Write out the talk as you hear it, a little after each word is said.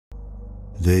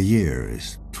The year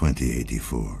is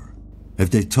 2084. If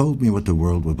they told me what the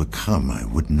world would become, I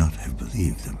would not have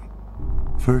believed them.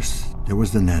 First, there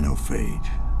was the nanophage,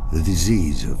 the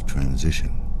disease of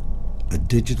transition. A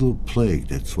digital plague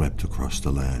that swept across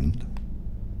the land,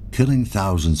 killing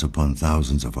thousands upon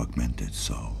thousands of augmented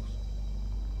souls.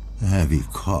 A heavy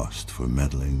cost for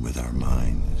meddling with our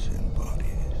minds and bodies.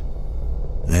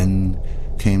 Then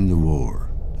came the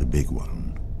war, the big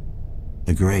one.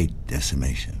 The great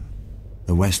decimation.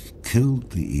 The West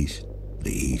killed the East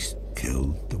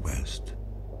killed the West.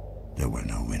 There were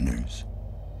no winners.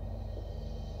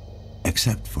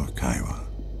 Except for Chiron.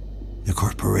 The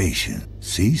corporation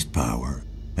seized power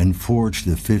and forged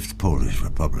the Fifth Polish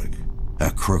Republic,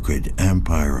 a crooked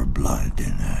empire of blood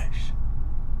and ash.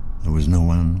 There was no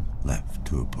one left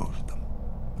to oppose them.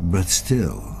 But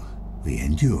still, we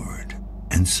endured,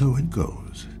 and so it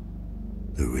goes.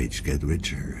 The rich get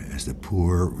richer as the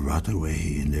poor rot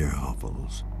away in their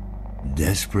hovels,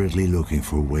 desperately looking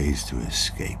for ways to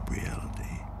escape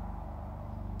reality.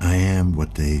 I am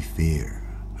what they fear,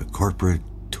 a corporate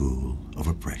tool of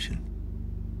oppression.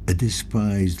 A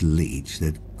despised leech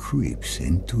that creeps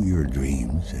into your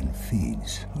dreams and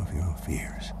feeds of your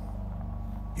fears.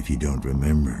 If you don't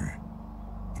remember,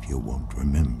 if you won't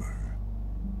remember,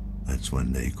 that's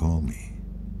when they call me.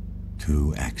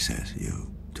 To access you,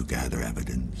 to gather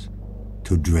evidence,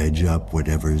 to dredge up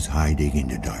whatever's hiding in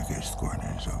the darkest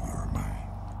corners of your mind.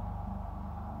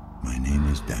 My name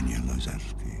is Daniel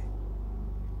Lazarski.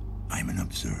 I'm an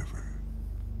observer.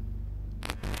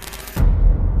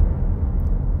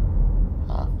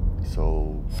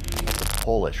 So, the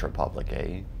Polish Republic,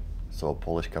 eh? So a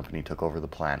Polish company took over the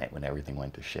planet when everything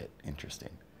went to shit. Interesting.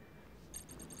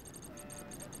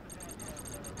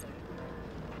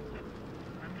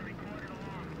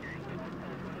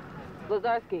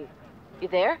 Lazarski, you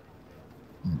there?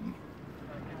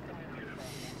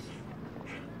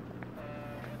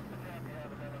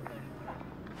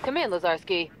 Come in,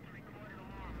 Lazarski.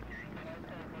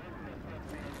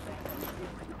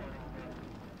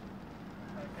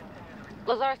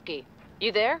 Lazarski,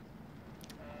 you there?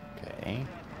 Okay.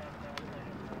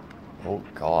 Oh,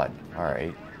 God. All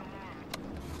right.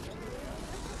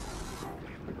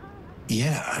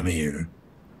 Yeah, I'm here.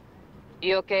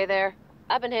 You okay there?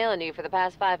 I've been hailing you for the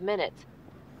past 5 minutes.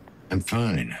 I'm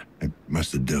fine. I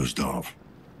must have dozed off.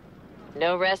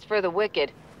 No rest for the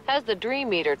wicked. How's the dream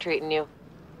meter treating you?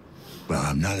 Well,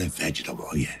 I'm not a vegetable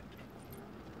yet.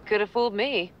 Could have fooled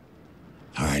me.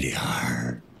 Hardy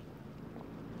har.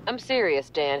 I'm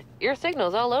serious, Dan. Your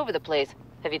signal's all over the place.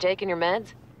 Have you taken your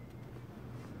meds?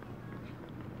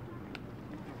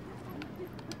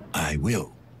 I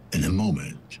will, in a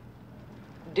moment.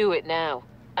 Do it now.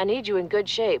 I need you in good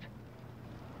shape.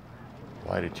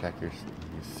 Why to check your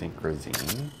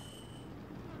synchrosine?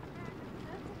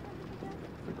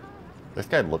 This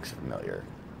guy looks familiar.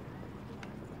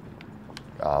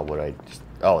 Would I just...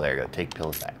 Oh, there you go. Take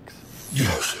pills X.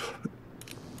 Yes.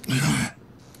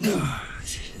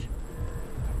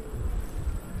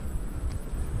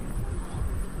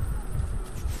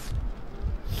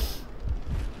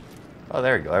 Oh,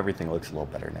 there you go. Everything looks a little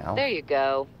better now. There you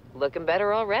go. Looking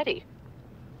better already.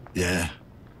 Yeah,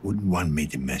 wouldn't want me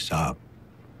to mess up.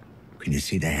 Can you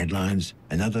see the headlines?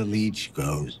 Another leech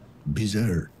goes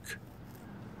berserk.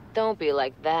 Don't be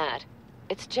like that.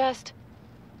 It's just...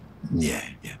 Yeah.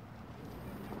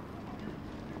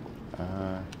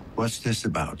 What's this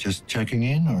about? Just checking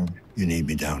in, or you need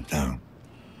me downtown?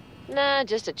 Nah,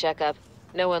 just a checkup.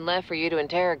 No one left for you to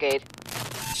interrogate.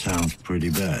 Sounds pretty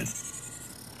bad.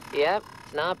 Yep,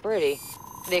 it's not pretty.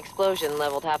 The explosion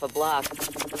leveled half a block.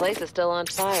 The place is still on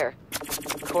fire.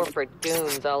 Corporate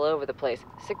goons all over the place,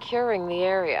 securing the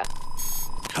area.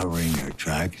 Covering your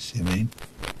tracks, you mean?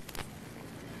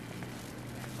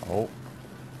 Oh.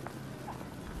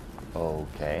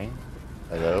 Okay.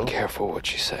 Hello? Careful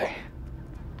what you say.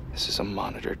 This is a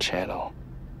monitored channel.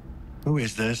 Who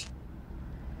is this?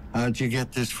 How'd you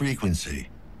get this frequency?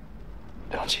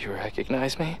 Don't you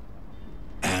recognize me?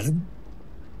 Adam?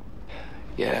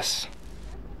 Yes.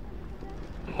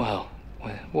 Well,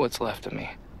 what's left of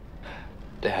me?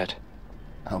 Dad.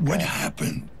 Okay. What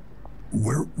happened?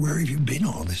 Where have you been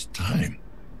all this time?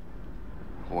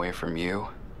 Away from you?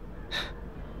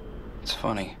 It's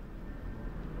funny.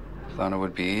 I thought it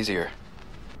would be easier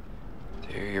to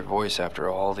hear your voice after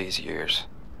all these years.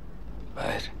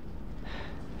 But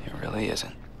it really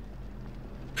isn't.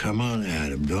 Come on,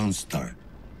 Adam, don't start.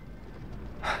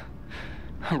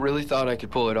 I really thought I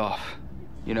could pull it off,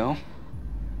 you know?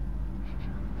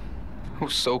 I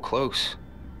was so close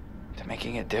to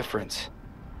making a difference,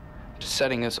 to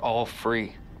setting us all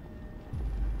free.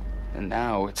 And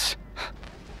now it's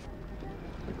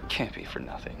Can't be for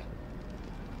nothing.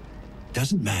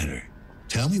 Doesn't matter.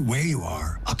 Tell me where you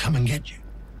are. I'll come and get you.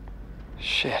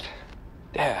 Shit.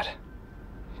 Dad.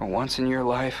 For once in your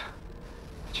life,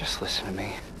 just listen to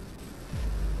me.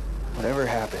 Whatever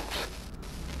happens,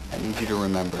 I need you to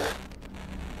remember,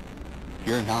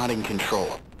 you're not in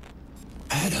control.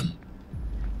 Adam,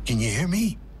 can you hear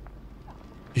me?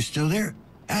 You still there?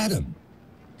 Adam.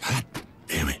 God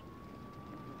damn it.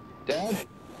 Dad?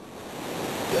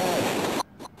 Dad?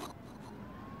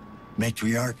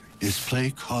 Matriarch, display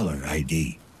caller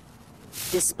ID.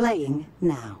 Displaying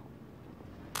now.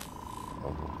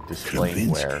 Displaying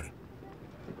where?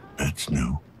 That's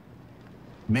new.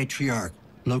 Matriarch,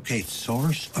 locate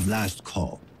source of last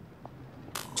call.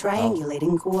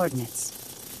 Triangulating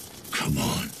coordinates. Come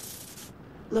on.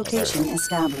 Location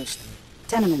established.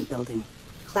 Tenement building.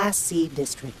 Class C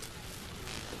district.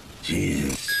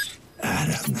 Jesus.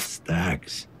 Adam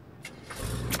Stacks.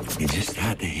 You just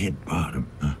had to hit bottom,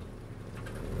 huh?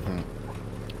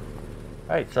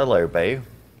 Alright, so hello everybody.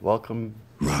 Welcome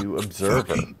to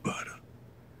Observer.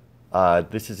 Bottom.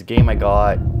 This is a game I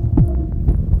got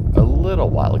a little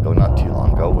while ago, not too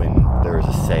long ago, when there was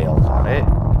a sale on it.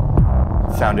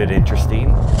 It sounded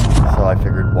interesting, so I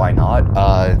figured why not.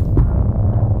 I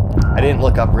didn't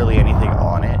look up really anything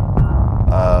on it,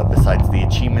 besides the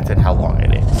achievements and how long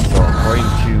it is. So according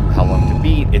to how long to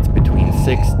beat, it's between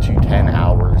 6 to 10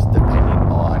 hours,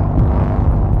 depending on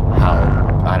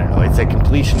how, I don't know, it's a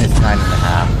completion is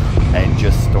 9.5, and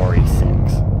just story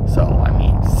 6. So, I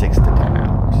mean, 6 to 10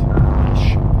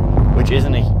 hours-ish. Which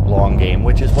isn't a long game,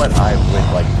 which is what I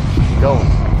would like to keep going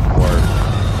for,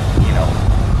 you know,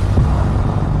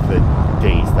 the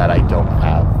days that I don't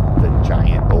have the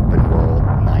giant open world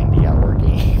 90-hour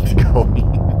games going.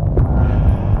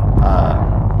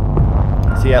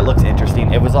 So yeah, it looks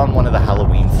interesting. It was on one of the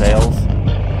Halloween sales.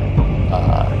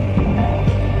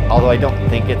 Although I don't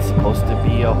think it's supposed to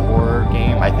be a horror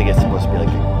game. I think it's supposed to be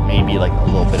like maybe like a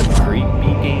little bit of a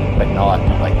creepy game, but not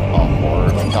like a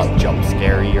horror, like not jump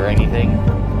scary or anything.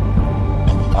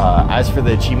 As for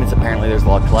the achievements, apparently there's a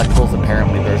lot of collectibles.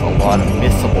 Apparently there's a lot of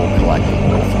missable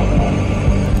collectibles,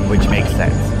 which makes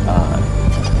sense.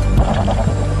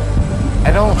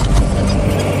 I don't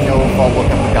know if I'll look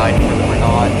up the guide for them or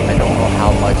not. I don't know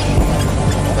how much.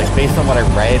 Like, based on what I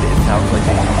read, it sounds like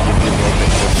they can give you a little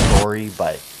bit more story,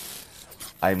 but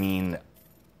I mean,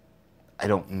 I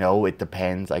don't know. It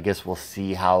depends. I guess we'll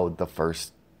see how the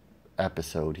first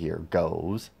episode here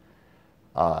goes.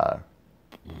 And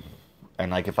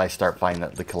like, if I start finding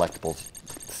that the collectibles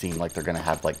seem like they're gonna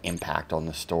have like impact on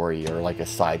the story or like a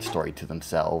side story to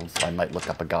themselves, I might look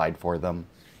up a guide for them.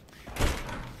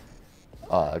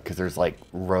 Because there's like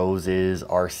roses,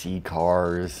 RC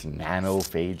cars,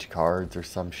 nanophage cards or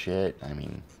some shit. I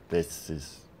mean, this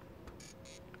is...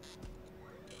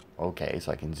 Okay,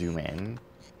 so I can zoom in.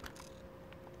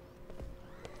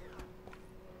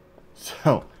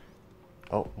 So...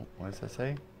 Oh, what does that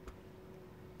say?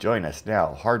 Join us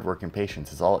now. Hard work and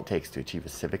patience is all it takes to achieve a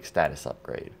civic status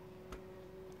upgrade.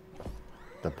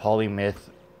 The Polymath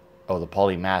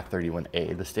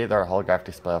 31A, the state-of-the-art holographic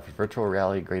display offers virtual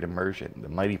reality grade immersion. The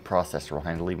mighty processor will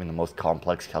handle even the most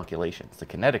complex calculations. The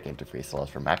kinetic interface allows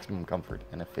for maximum comfort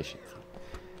and efficiency.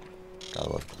 Got a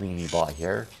little cleany bot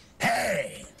here.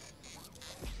 Hey!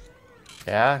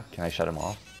 Yeah? Can I shut him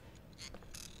off?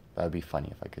 That would be funny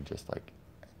if I could just like...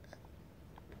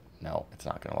 No, it's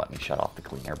not going to let me shut off the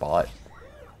cleaner bot.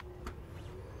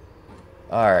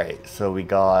 Alright, so we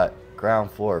got ground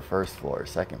floor, first floor,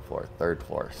 second floor, third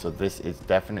floor. So this is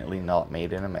definitely not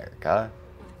made in America.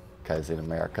 Because in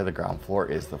America, the ground floor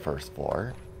is the first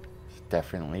floor. It's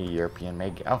definitely European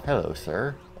made. Oh, hello,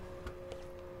 sir.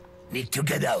 Need to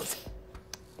get out.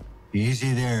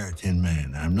 Easy there, Tin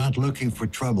Man. I'm not looking for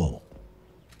trouble.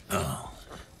 Oh,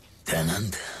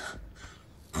 tenant?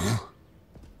 Huh?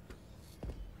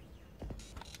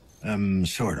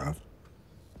 Sort of.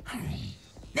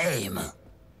 Name?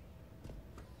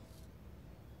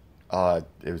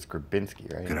 It was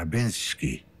Grabinski, right?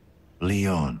 Grabinski.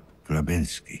 Leon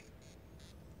Grabinski.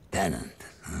 Tenant.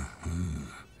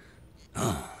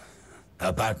 Oh,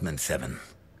 apartment 7.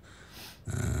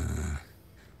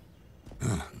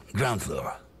 Ground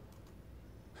floor.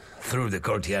 Through the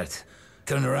courtyard.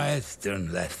 Turn right,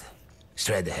 turn left.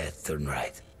 Straight ahead, turn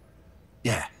right.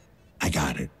 Yeah, I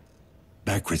got it.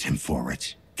 Backwards and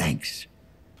forwards. Thanks.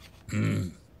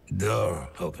 Door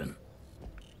open.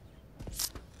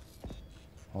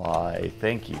 Why,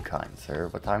 thank you, kind sir.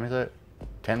 What time is it?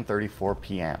 10:34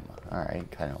 p.m. Alright,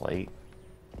 kind of late.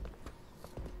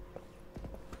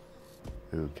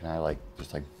 Ooh, can I, like,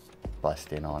 just, like,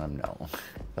 bust in on him? No.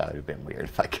 That would have been weird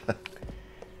if I could.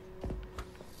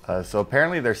 So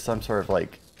apparently there's some sort of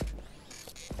like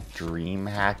dream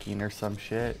hacking or some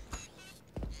shit.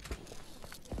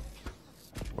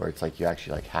 Where it's like you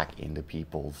actually like hack into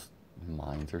people's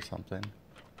minds or something.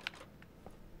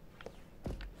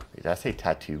 Wait, did I say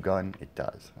tattoo gun? It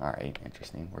does. Alright,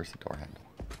 interesting. Where's the door handle?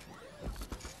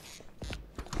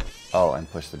 Oh, and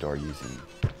push the door using...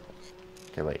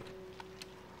 Okay, wait.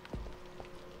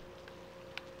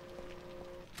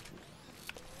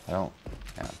 I don't...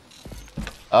 Yeah.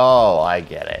 Oh, I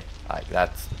get it.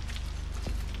 That's...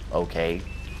 Okay.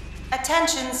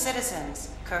 Attention, citizens.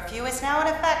 Curfew is now in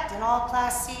effect in all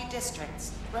Class C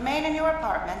districts. Remain in your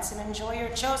apartments and enjoy your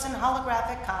chosen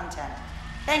holographic content.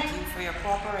 Thank you for your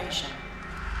cooperation.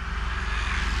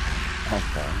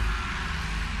 Okay.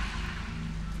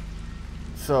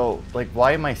 So, like,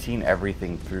 why am I seeing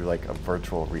everything through, like, a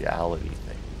virtual reality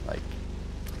thing? Like,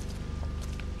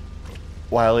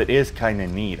 while it is kind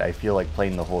of neat, I feel like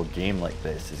playing the whole game like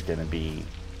this is going to be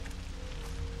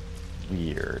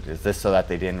weird. Is this so that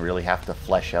they didn't really have to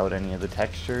flesh out any of the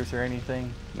textures or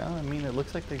anything? No, I mean, it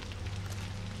looks like they...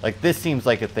 Like, this seems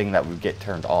like a thing that would get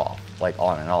turned off. Like,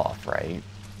 on and off, right?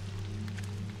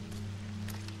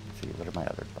 Let's see, what are my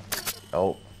other buttons?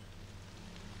 Oh.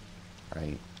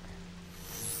 Right.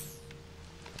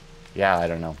 Yeah, I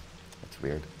don't know. It's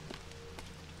weird.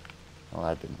 Well,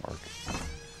 that didn't work.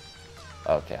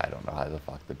 Okay, I don't know how the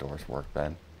fuck the doors work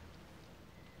then.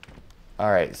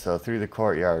 Alright, so through the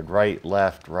courtyard. Right,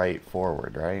 left, right,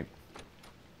 forward, right?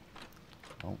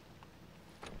 Oh.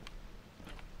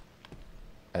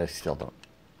 I still don't.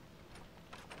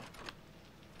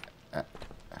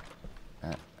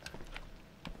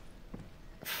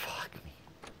 Fuck me.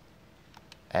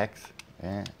 X.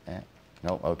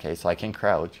 Nope, okay, so I can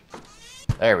crouch.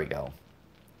 There we go.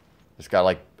 Just got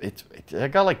like, I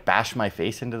gotta like bash my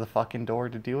face into the fucking door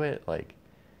to do it? Like,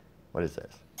 what is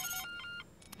this?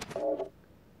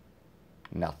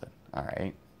 Nothing.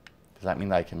 Alright. Does that mean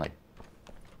that I can like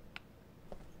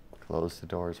close the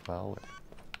door as well?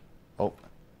 Oh.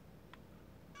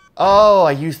 Oh,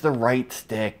 I used the right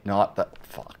stick, not the,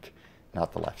 fuck.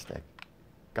 Not the left stick.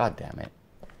 God damn it.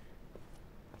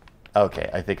 Okay,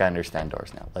 I think I understand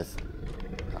doors now. Let's...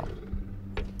 Oh.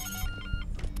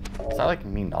 Is that like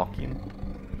me knocking?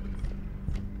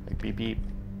 Like beep beep.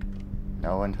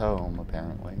 No one's home,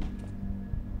 apparently.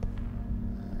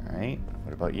 Alright,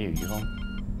 what about you? You home?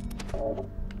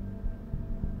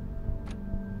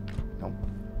 Nope.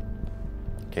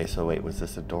 Okay, so wait, was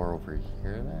this a door over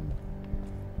here then?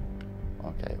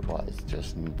 Okay, it was.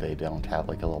 Just they don't have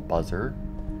like a little buzzer.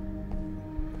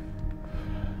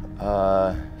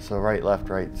 So right, left,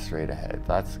 right, straight ahead.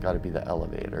 That's got to be the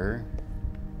elevator.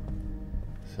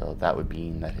 So that would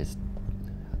mean that he's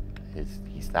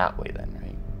that way then,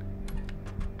 right?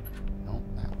 No,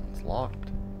 that one's locked.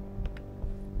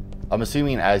 I'm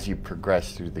assuming as you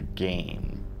progress through the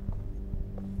game,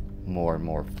 more and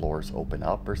more floors open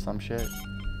up or some shit.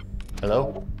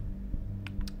 Hello?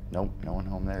 Nope, no one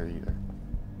home there either.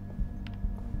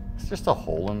 It's just a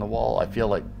hole in the wall. I feel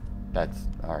like that's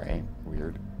alright.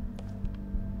 Weird.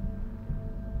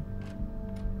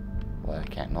 Well, I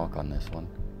can't knock on this one.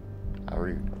 How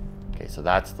rude. Okay, so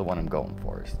that's the one I'm going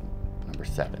for. Is number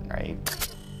 7, right?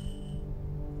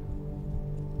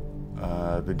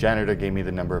 The janitor gave me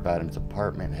the number of Adam's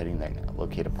apartment. Heading there now.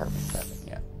 Locate apartment 7,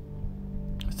 yeah.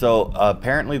 So,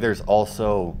 apparently there's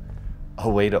also a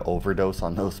way to overdose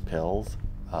on those pills.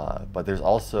 But there's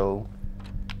also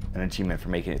an achievement for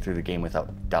making it through the game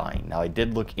without dying. Now, I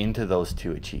did look into those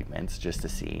 2 achievements just to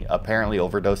see. Apparently,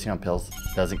 overdosing on pills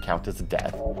doesn't count as a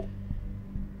death.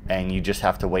 And you just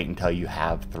have to wait until you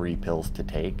have 3 pills to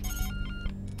take.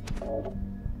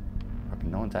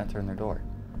 No one's answering their door.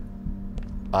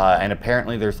 And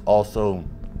apparently there's also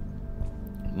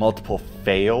multiple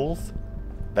fails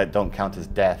that don't count as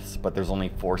deaths, but there's only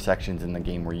 4 sections in the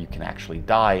game where you can actually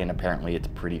die, and apparently it's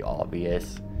pretty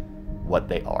obvious what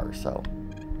they are, so.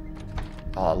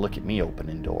 Look at me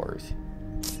opening doors.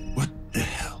 What the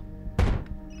hell?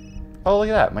 Oh, look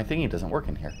at that. My thingy doesn't work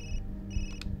in here.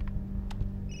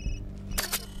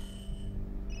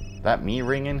 Is that me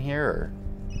ringing here, or?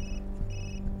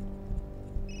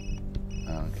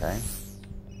 Okay.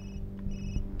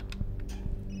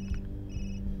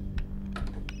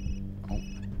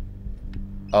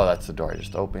 Oh, that's the door I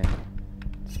just opened.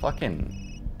 It's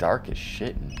fucking dark as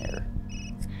shit in here.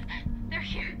 They're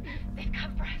here. They've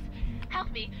come for us.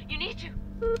 Help me. You need to.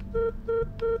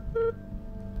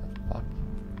 Fuck.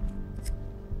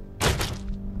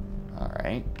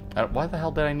 Alright. Why the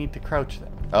hell did I need to crouch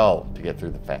then? Oh, to get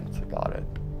through the fence. I got it.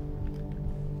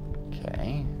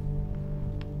 Okay.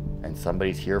 And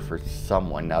somebody's here for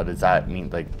someone. Now, does that mean,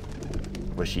 like...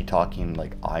 Was she talking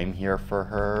like I'm here for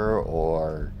her,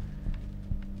 or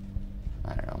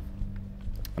I don't know.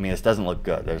 I mean, this doesn't look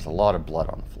good. There's a lot of blood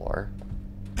on the floor.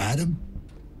 Adam?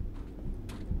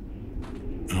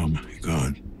 Oh my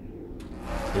God.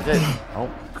 Is it? Oh.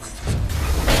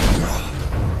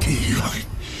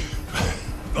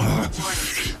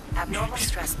 Abnormal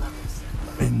stress levels.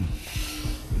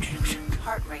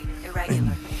 Heart rate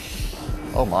irregular.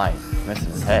 Oh my. Missing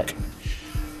his head.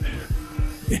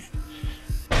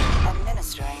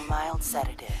 Administering mild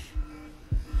sedative.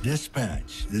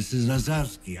 Dispatch, this is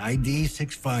Lazarski, ID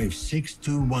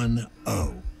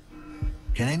 656210.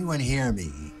 Can anyone hear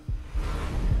me?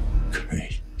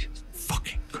 Great. Just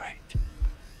fucking great.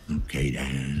 Okay,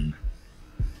 Dan.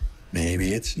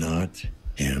 Maybe it's not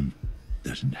him.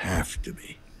 Doesn't have to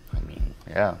be. I mean,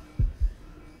 yeah.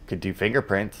 Could do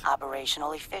fingerprints.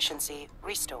 Operational efficiency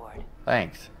restored.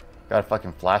 Thanks. Got a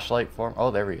fucking flashlight for him?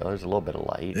 Oh, there we go. There's a little bit of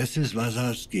light. This is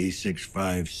Lazarski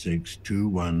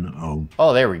 656210.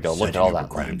 Oh, there we go. Look at all Setting up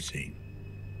that a crime light. scene.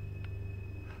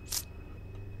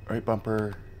 Right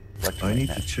bumper. I need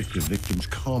to check the victim's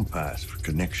compass for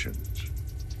connections.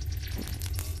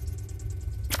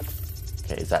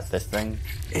 Okay, is that this thing?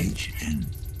 HN.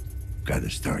 Gotta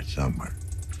start somewhere.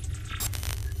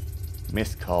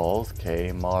 Missed calls.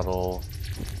 Okay, model.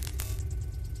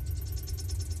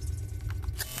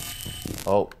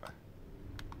 Oh.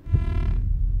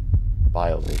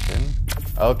 Biovision.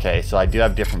 Okay, so I do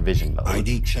have different vision modes.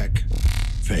 ID check.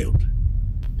 Failed.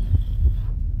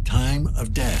 Time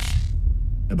of death.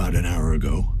 About an hour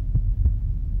ago.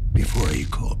 Before you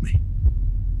called me.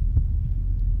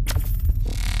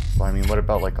 Well, I mean, what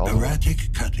about like all the...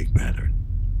 Erratic cutting pattern.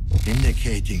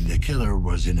 Indicating the killer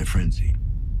was in a frenzy.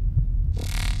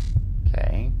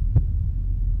 Okay.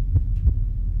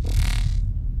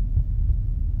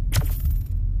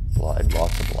 Blood,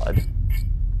 lots of blood.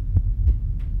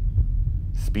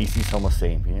 Species Homo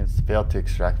sapiens. Failed to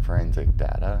extract forensic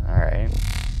data. Alright.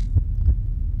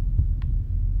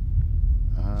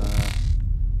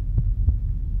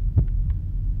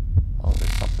 Oh,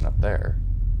 there's something up there.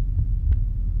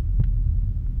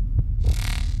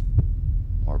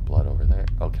 More blood over there.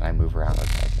 Oh, can I move around?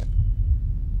 Okay, I can.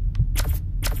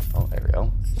 Oh, there we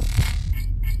go.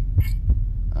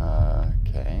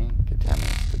 Okay.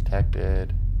 Contaminants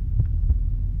detected.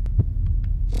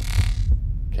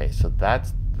 Okay, so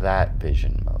that's that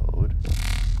vision mode.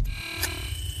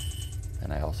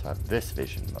 And I also have this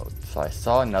vision mode. So I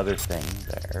saw another thing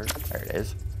there. There it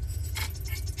is.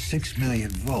 6 million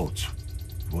volts.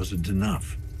 Wasn't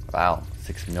enough. Wow,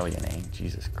 6 million, eh?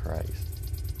 Jesus Christ.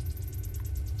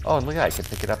 Oh, look at that. I can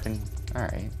pick it up in...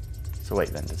 Alright. So wait,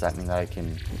 then, does that mean that I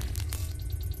can...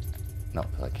 No,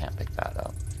 because I can't pick that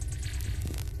up.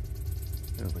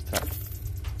 Ooh, what's that?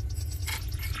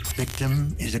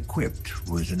 Victim is equipped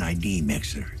with an ID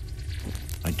mixer.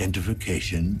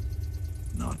 Identification,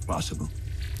 not possible.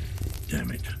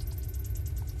 Damn it.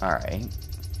 Alright.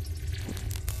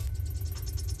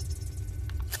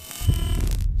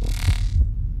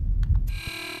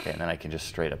 Okay, and then I can just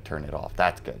straight up turn it off.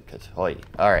 That's good, because, hoy.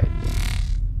 Alright.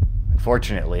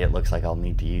 Unfortunately, it looks like I'll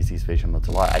need to use these vision modes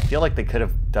a lot. I feel like they could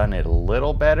have done it a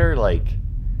little better. Like,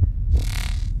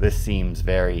 this seems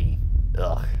very...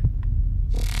 Ugh.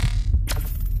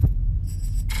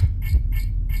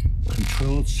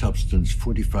 Controlled substance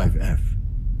 45F,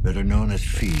 better known as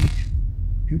feed.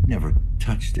 You'd never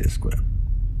touch this, Gwen.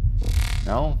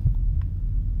 No?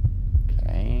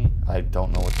 Okay. I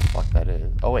don't know what the fuck that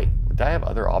is. Oh, wait. Did I have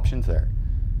other options there?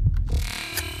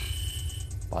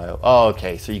 Bio. Oh,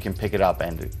 okay. So you can pick it up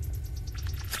and...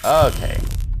 Okay.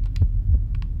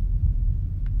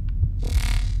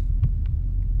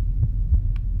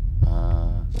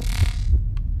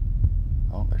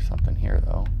 Oh, there's something here,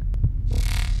 though.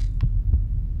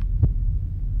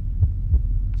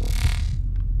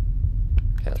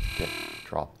 Okay, let's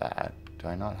drop that. Do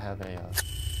I not have a...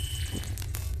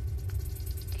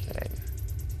 Okay.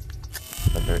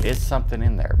 But there is something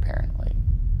in there, apparently.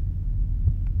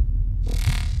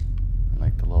 And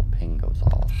like the little ping goes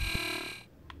off.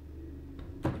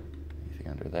 Anything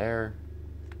under there?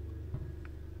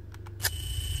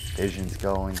 Vision's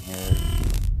going here.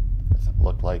 Doesn't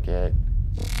look like it.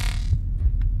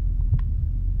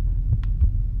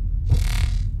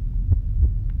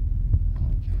 Oh,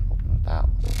 we can't open with that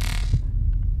one.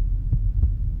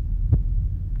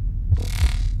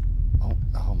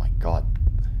 Oh my god.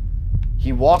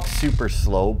 He walks super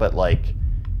slow, but like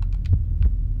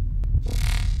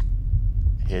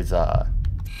his I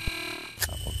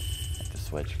have to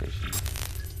switch vision.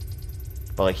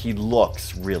 But like he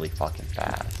looks really fucking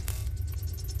fast.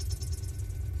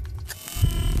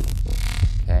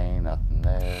 Okay, nothing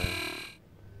there.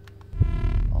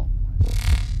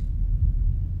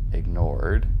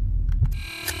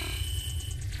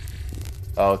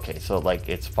 Oh, okay, so like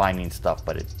it's finding stuff,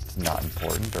 but it's not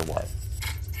important, or what?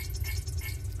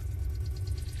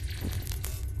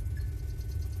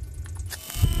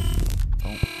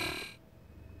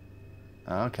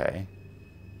 Oh. Okay.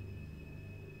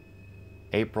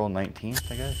 April 19th,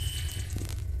 I guess?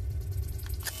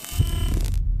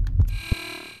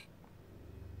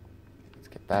 Let's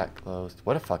get back closed.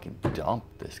 What a fucking dump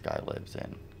this guy lives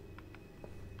in.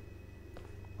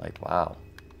 Like, wow.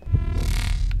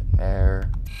 There.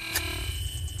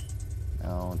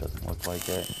 No, doesn't look like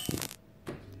it.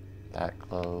 That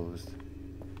closed.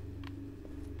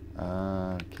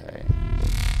 Okay.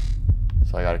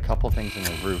 So I got a couple things in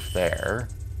the roof there.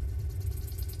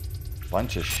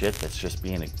 Bunch of shit that's just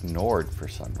being ignored for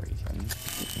some reason.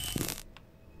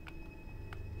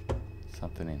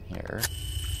 Something in here.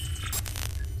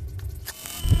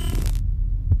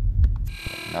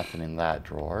 Nothing in that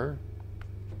drawer.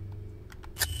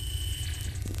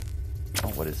 Oh,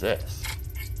 what is this?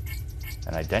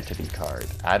 An identity card.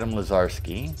 Adam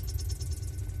Lazarski.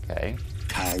 Okay.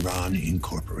 Chiron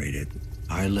Incorporated.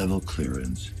 High-level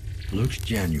clearance. Looks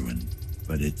genuine,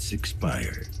 but it's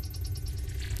expired.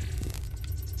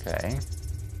 Okay.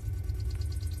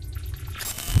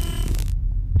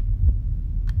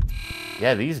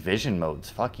 Yeah, these vision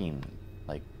modes fucking,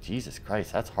 like, Jesus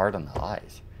Christ, that's hard on the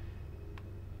eyes.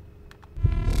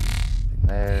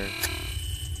 There.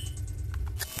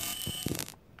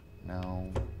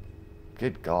 No.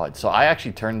 Good God. So I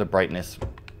actually turned the brightness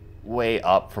way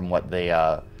up from what they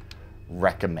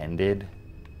recommended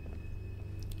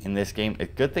in this game. A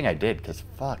good thing I did, because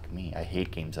fuck me, I hate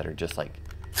games that are just like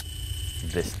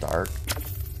this dark.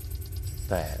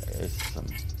 There is some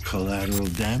Collateral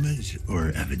damage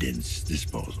or evidence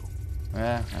disposal?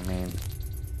 yeah, I mean,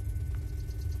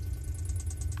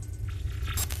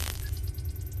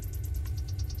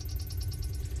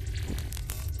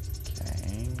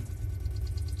 okay.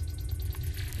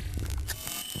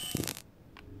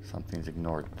 Something's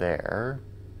ignored there.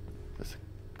 This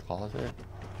closet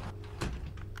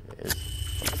is,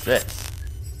 what's this?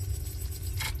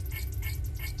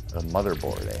 A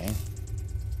motherboard, eh?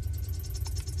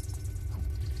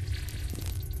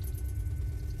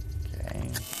 Okay.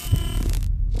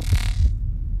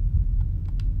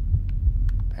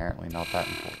 Apparently not that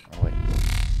important. Oh, wait.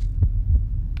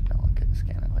 No, I couldn't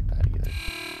scan it like that either.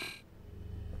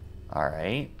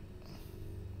 Alright.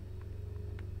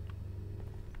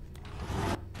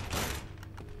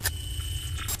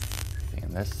 Thing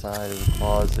this side of the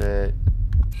closet.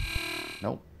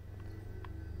 Nope.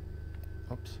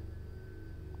 Oops.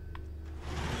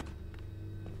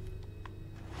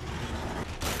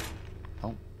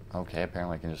 Oh, okay,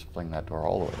 apparently I can just fling that door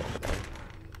all the way over there.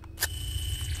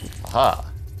 Aha!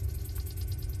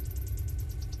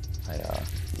 Okay.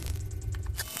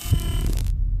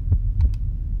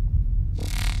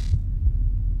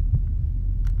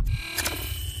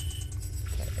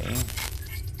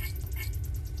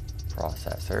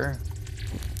 Processor.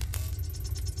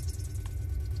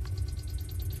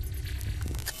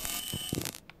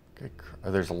 Good.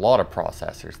 Oh, there's a lot of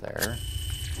processors there.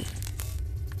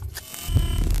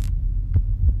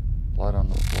 Blood on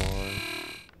the floor.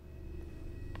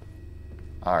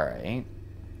 Alright.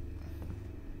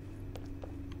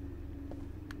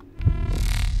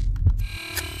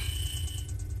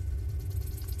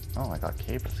 Oh, I got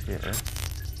cables here.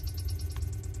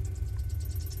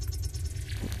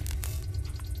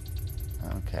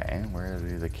 Okay, where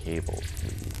do the cables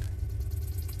lead?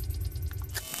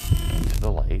 Into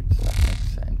the lights, that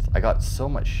makes sense. I got so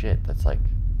much shit that's like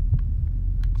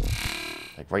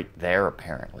right there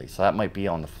apparently. So that might be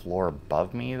on the floor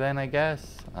above me then, I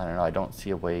guess. I don't know, I don't see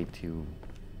a way to...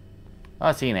 I'm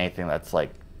not seeing anything that's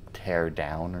like tear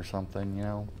down or something, you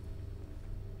know?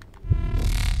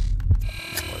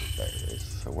 There it is.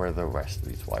 So where do the rest of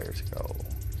these wires go?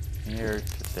 Here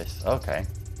to this. Okay.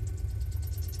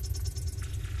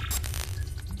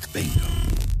 Bingo.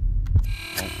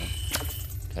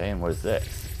 Okay, and what is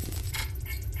this?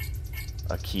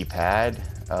 A keypad?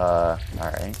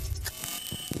 Alright.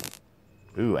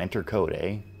 Ooh, enter code,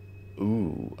 eh?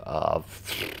 Ooh,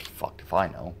 fuck if I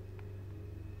know.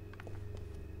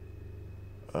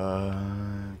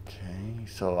 Okay,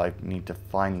 so I need to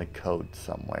find the code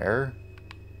somewhere.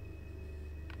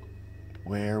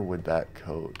 Where would that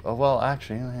code... Oh, well,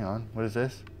 actually, hang on. What is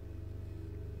this?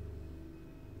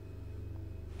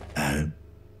 Adam,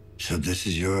 so this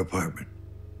is your apartment.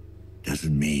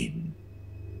 Doesn't mean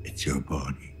it's your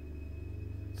body.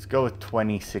 Let's go with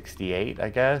 2068, I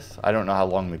guess. I don't know how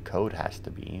long the code has to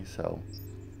be, so...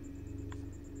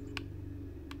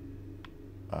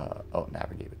 oh,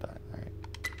 navigate with that. Alright.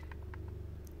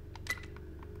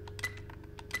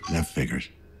 That figures.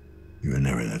 You were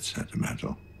never that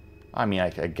sentimental. I mean, I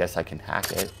guess I can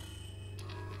hack it.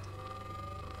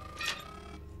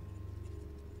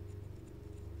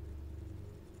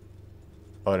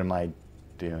 What am I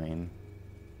doing?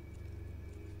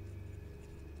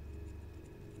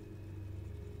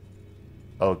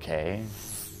 Okay.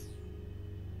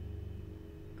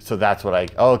 So that's what I...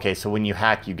 Oh, okay, so when you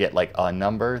hack, you get, like, a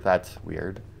number? That's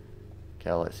weird.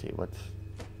 Okay, let's see. What's...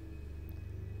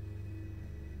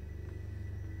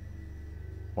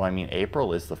 Well, I mean,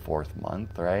 April is the 4th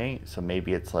month, right? So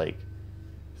maybe it's, like...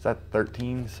 Is that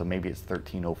 13? So maybe it's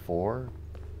 1304?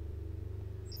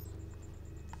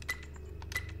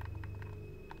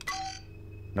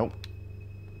 Nope.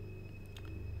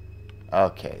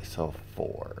 Okay, so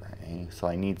 4. Eh? So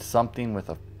I need something with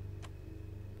a...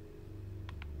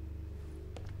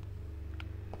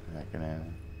 Is that gonna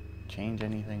change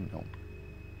anything? Nope.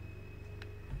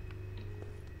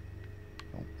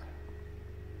 Nope.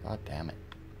 God damn it.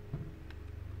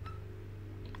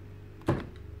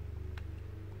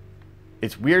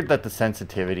 It's weird that the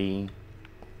sensitivity...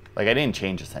 Like, I didn't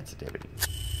change the sensitivity.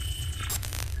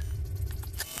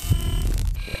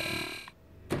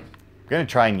 I'm gonna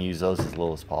try and use those as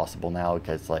low as possible now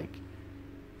because, like,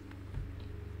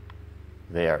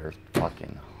 they are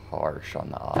fucking harsh on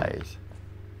the eyes.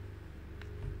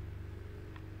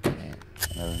 Okay,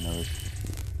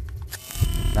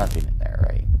 nothing in there,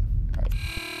 right? Right.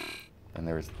 And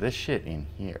there's this shit in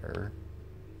here.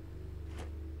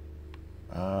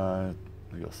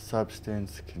 Legal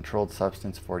substance, controlled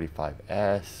substance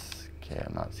 45S. Okay,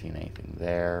 I'm not seeing anything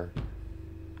there.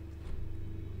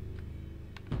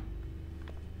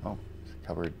 Oh, it's a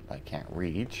cupboard I can't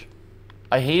reach.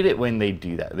 I hate it when they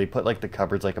do that. They put like the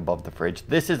cupboards like above the fridge.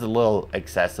 This is a little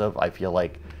excessive. I feel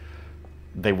like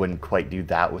they wouldn't quite do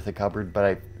that with a cupboard, but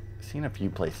I've seen a few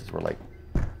places where like,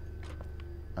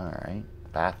 all right,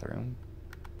 bathroom.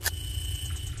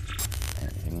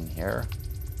 Anything in here?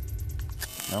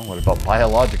 No, what about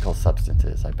biological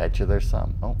substances? I bet you there's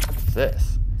some. Oh, what's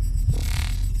this?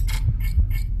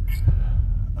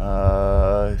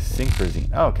 Synchrosine.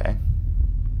 Oh, okay.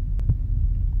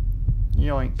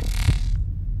 Yoink.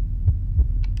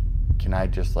 Can I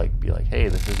just like be like, hey,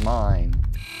 this is mine?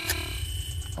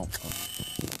 Oh.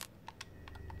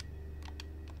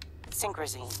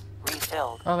 Synchrosine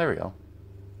refilled. Oh, there we go.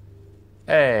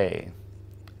 Hey.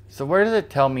 So where does it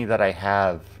tell me that I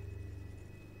have...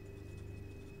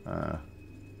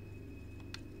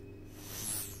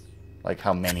 like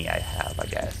how many I have, I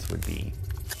guess, would be...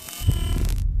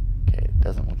 Okay, it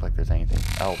doesn't look like there's anything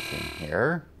else in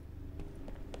here.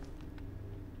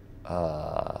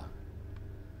 Fuck.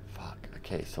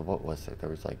 Okay, so what was it? There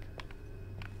was like...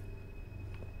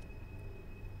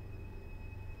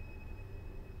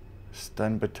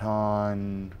 Stun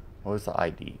baton... What was the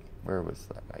ID? Where was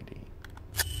that ID?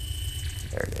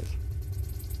 There it is.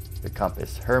 The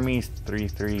compass. Hermes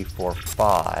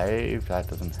 3345. That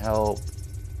doesn't help.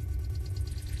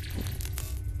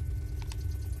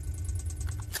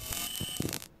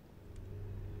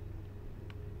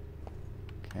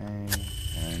 Okay.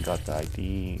 And got the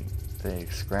ID. The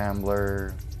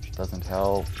scrambler. Which doesn't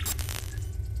help.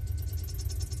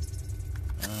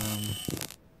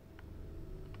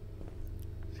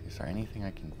 Is there anything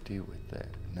I can do with it?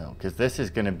 No, because this is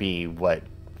going to be what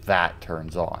that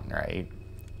turns on, right?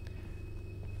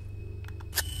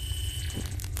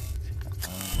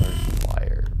 Where's the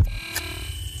wire?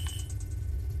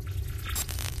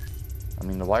 I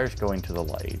mean, the wires go into the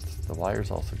lights. The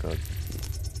wires also go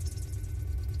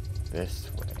this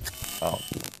way. Oh,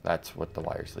 that's what the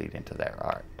wires lead into there.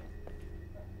 All right.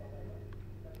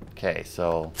 Okay,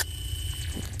 so...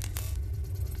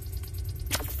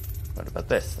 What about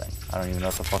this thing? I don't even know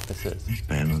what the fuck this is. This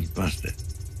panel's busted.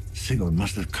 The signal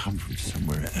must have come from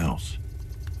somewhere else.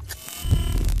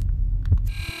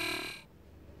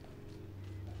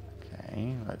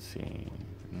 Okay, let's see.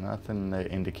 Nothing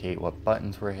to indicate what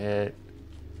buttons were hit.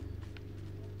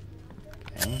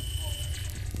 Okay.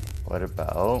 What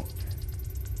about...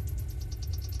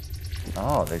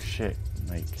 Oh, there's shit.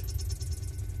 Like...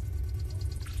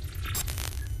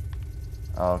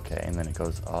 Okay, and then it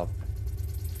goes up.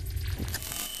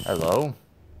 Hello?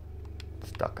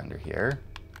 Stuck under here.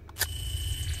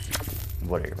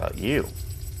 What about you?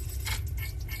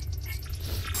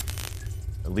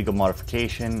 Illegal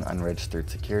modification,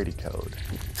 unregistered security code.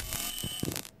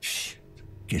 Shh.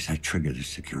 Guess I triggered the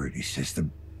security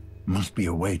system. Must be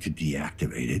a way to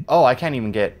deactivate it. Oh, I can't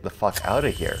even get the fuck out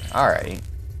of here. Alright.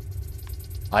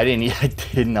 I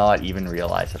did not even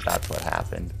realize that that's what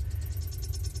happened.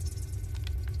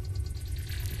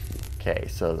 Okay,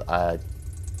 so,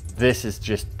 this is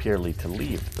just purely to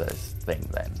leave this thing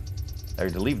then.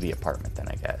 Or to leave the apartment then,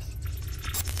 I guess.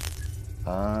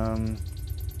 Oh,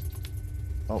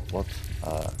 whoops.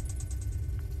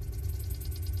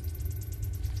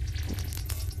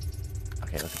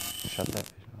 Okay, let's shut that.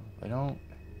 I don't.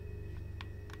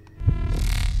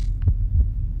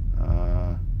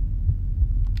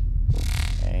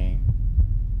 Okay.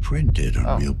 Printed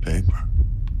on real paper.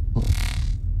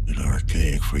 Bit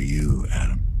archaic for you,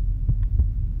 Adam.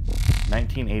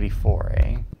 1984,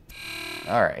 eh?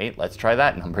 Alright, let's try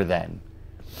that number then.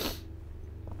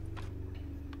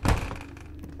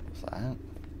 What's that?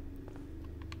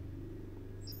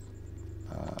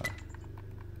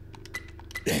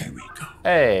 There we go.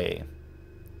 Hey!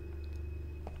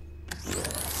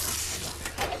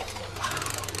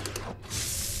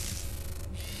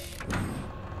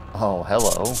 Oh,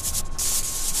 hello.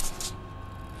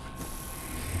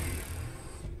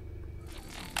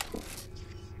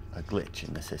 A glitch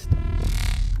in the system.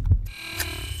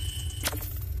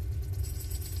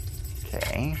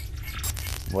 Okay.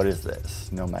 What is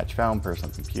this? No match found,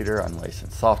 personal computer,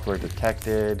 unlicensed software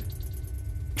detected.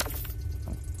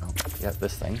 Oh, yeah,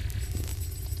 this thing.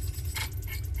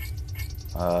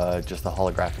 Just a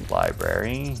holographic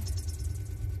library.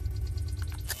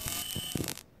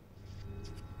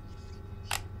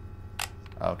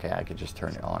 Okay, I could just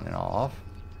turn it on and off.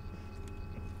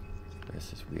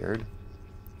 This is weird.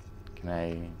 Can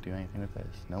I do anything with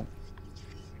this? Nope.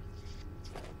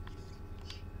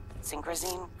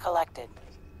 Synchrosine collected.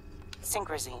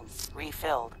 Synchrosine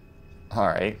refilled.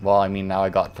 Alright, well, I mean, now I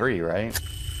got 3, right?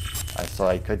 So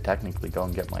I could technically go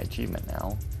and get my achievement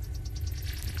now.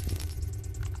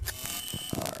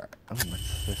 Alright. Oh,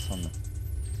 what's this on the...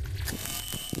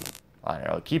 I don't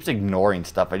know, it keeps ignoring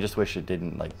stuff. I just wish it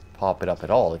didn't, like, pop it up at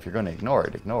all. If you're going to ignore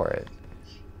it, ignore it.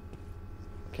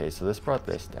 Okay, so this brought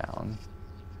this down.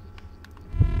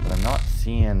 But I'm not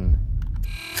seeing...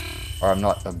 Or I'm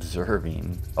not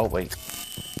observing... Oh, wait.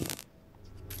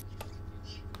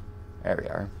 There we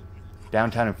are.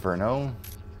 Downtown Inferno.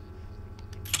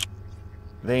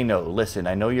 They know. Listen,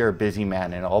 I know you're a busy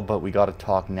man and all, but we gotta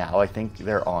talk now. I think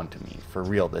they're on to me. For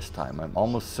real this time. I'm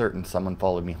almost certain someone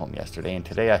followed me home yesterday, and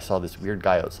today I saw this weird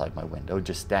guy outside my window,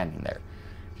 just standing there.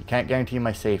 If you can't guarantee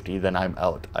my safety, then I'm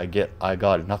out. I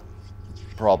got enough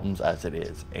problems as it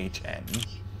is. HN.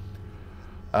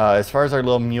 As far as our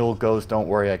little mule goes, don't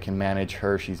worry, I can manage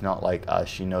her. She's not like us.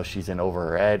 She knows she's in over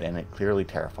her head, and it clearly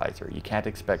terrifies her. You can't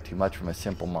expect too much from a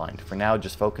simple mind. For now,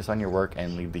 just focus on your work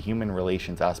and leave the human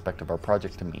relations aspect of our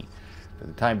project to me. For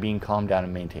the time being, calm down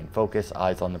and maintain focus.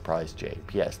 Eyes on the prize, Jay.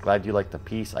 P.S. Glad you like the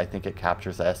piece. I think it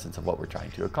captures the essence of what we're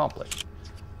trying to accomplish.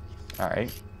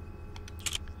 Alright.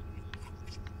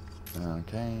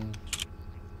 Okay.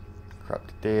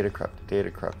 Corrupted data, corrupted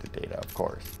data, corrupted data, of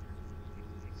course.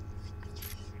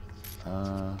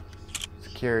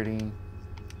 Security.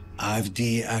 I've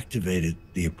deactivated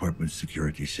the apartment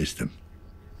security system,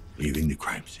 leaving the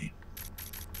crime scene.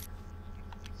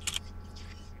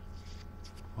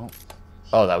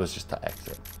 Oh, that was just to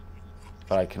exit.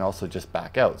 But I can also just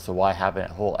back out, so why have a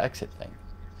whole exit thing?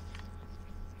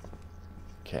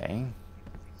 Okay.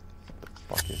 What the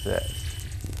fuck is this?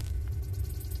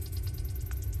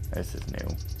 This is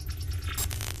new.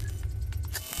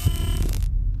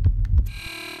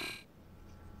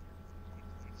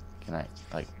 Can I,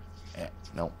 like,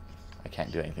 nope. I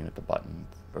can't do anything with the buttons,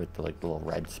 or with the, like, the little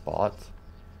red spots.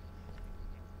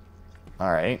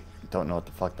 Alright, don't know what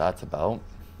the fuck that's about.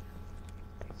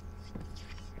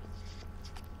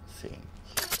 Let's see.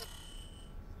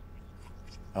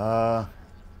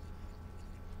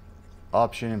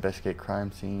 Option, investigate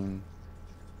crime scene.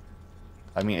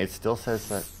 I mean, it still says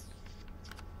that...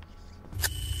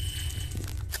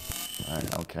 I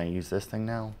don't know, can I use this thing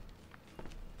now?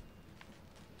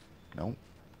 Nope.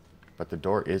 But the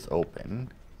door is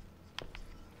open.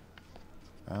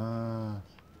 Nothing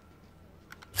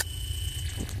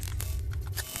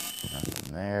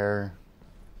there.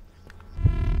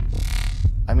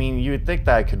 I mean, you would think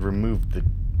that I could remove the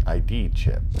ID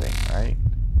chip thing, right?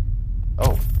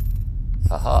 Oh.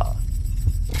 Haha.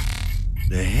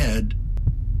 The head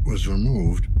was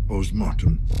removed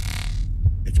post-mortem.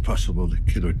 It's possible the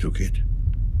killer took it.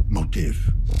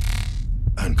 Motive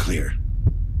unclear.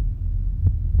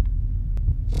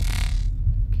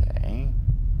 Okay.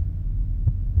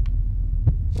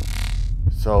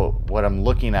 So what I'm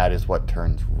looking at is what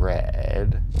turns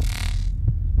red.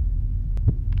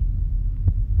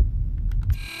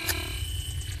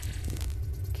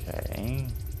 Okay.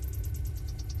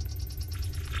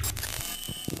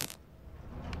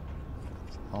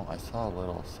 Oh, I saw a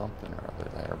little something or other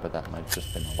there, but that might have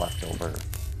just been a leftover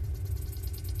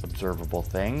observable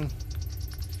thing.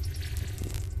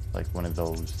 Like one of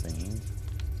those things.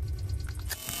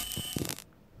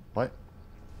 What?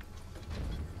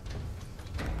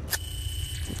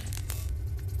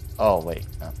 Oh, wait.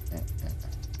 Oh,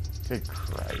 Good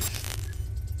Christ.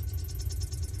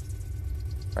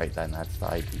 Right then, that's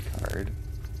the ID card.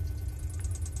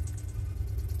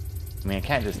 I mean, I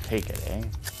can't just take it, eh?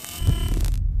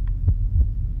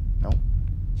 Nope.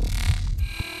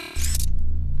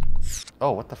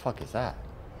 Oh, what the fuck is that?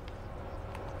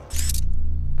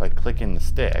 If I click in the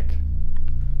stick...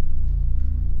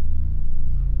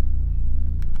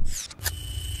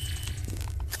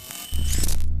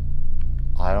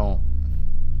 I don't...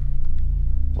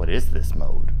 What is this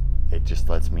mode? It just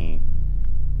lets me...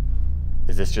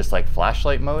 Is this just like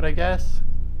flashlight mode, I guess?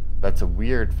 That's a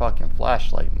weird fucking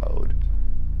flashlight mode.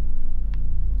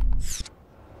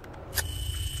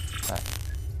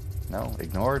 No,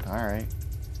 ignored? Alright.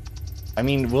 I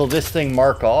mean, will this thing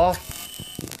mark off?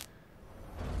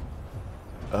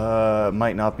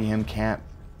 Might not be him, can't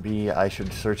be. I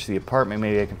should search the apartment,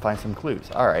 maybe I can find some clues.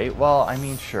 Alright, well, I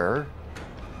mean, sure.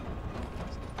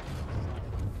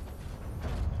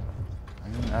 I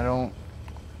mean, I don't...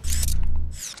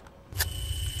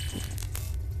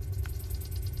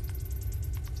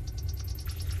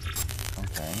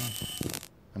 Okay.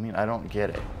 I mean, I don't get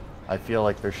it. I feel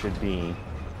like there should be...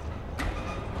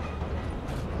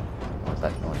 What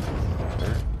that noise is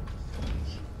there?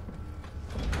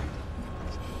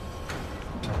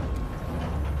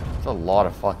 It's a lot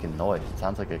of fucking noise. It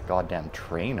sounds like a goddamn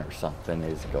train or something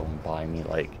is going by me,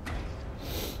 like...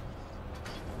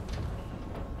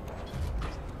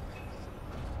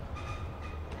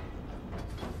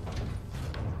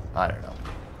 I don't know.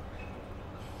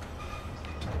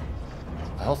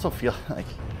 I also feel like,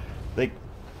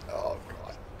 oh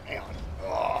god, hang on.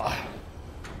 Oh.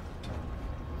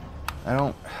 I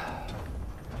don't.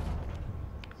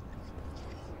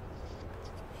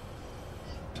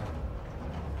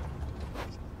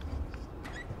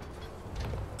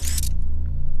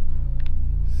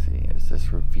 See, does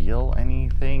this reveal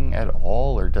anything at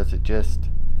all, or does it just?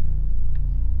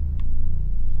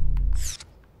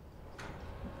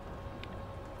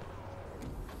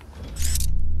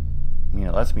 I mean,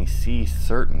 it lets me see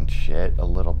certain shit a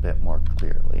little bit more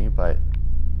clearly, but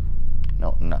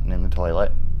no, nothing in the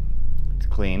toilet. It's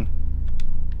clean.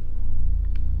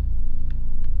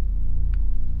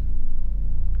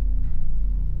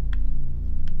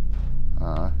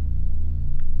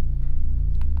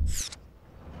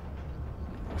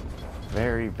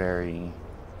 Very, very...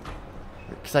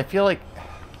 Because I feel like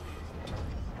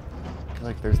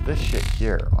there's this shit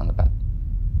here on the back.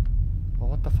 Well,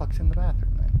 what the fuck's in the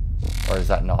bathroom then? Or is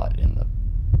that not in the...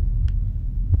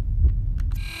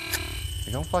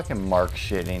 You don't fucking mark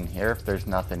shit in here if there's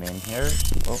nothing in here.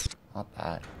 Oh, not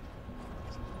that.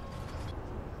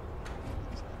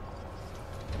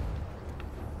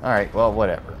 Alright, well,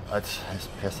 whatever. Let's just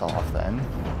piss off then.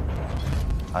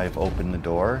 I've opened the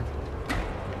door.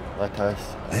 Let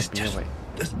us This be just away.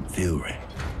 doesn't feel right.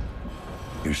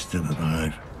 You're still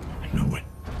alive. I know it.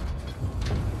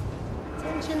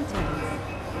 Attention tenants.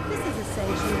 This is a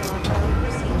sanctioned lockdown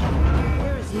procedure.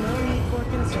 There is no need for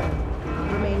concern.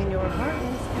 Remain in your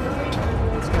apartments and await further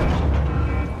instruction.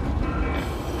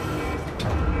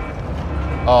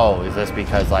 Oh, is this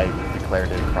because I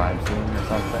declared it a crime scene or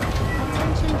something?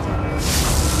 Attention tenants.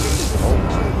 This is a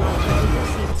sanctioned lockdown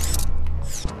procedure.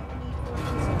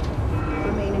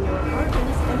 Remain in your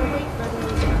apartments and await further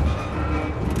instruction.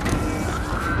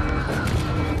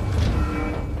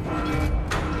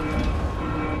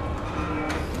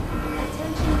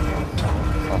 Attention tenants.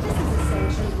 This is a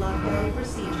sanctioned lockdown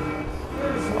procedure.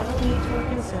 There is no need for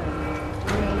concern.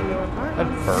 Remain in your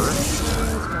apartments and await further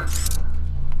instruction.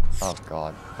 Oh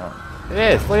god. Oh. It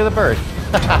is! Look at the bird!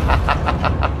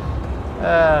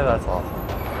 That's awesome.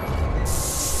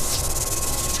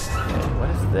 Okay, what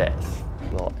is this?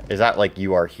 Well, is that like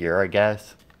you are here, I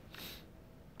guess?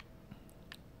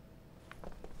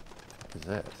 What is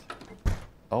this?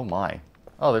 Oh my.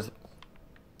 Oh, there's...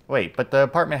 Wait, but the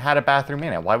apartment had a bathroom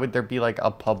in it. Why would there be like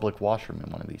a public washroom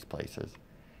in one of these places?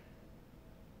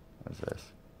 What is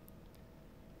this?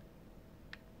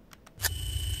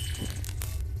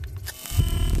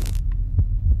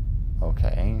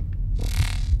 Okay.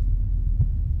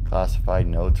 Classified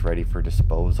notes ready for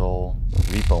disposal.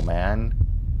 Repo man.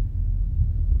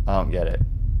 I don't get it.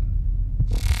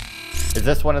 Is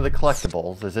this one of the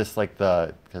collectibles? Is this like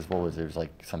the... Because what was it? There's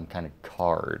like some kind of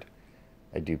card,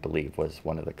 I do believe, was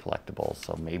one of the collectibles.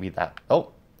 So maybe that...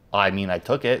 Oh! I mean, I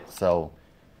took it, so...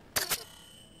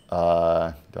 Do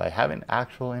I have an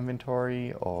actual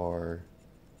inventory, or...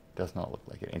 Does not look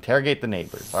like it. Interrogate the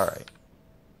neighbors. Alright.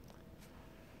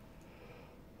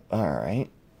 Alright.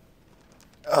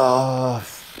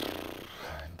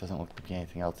 Doesn't look like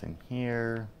anything else in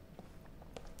here.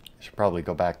 I should probably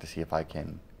go back to see if I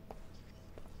can...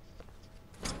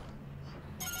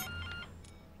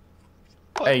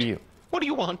 What? Hey, you. What do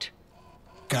you want?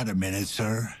 Got a minute,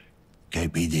 sir?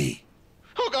 KPD.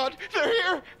 Oh God, they're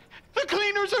here! The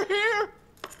cleaners are here!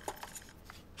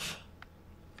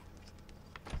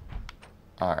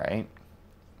 Alright.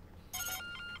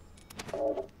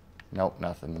 Nope,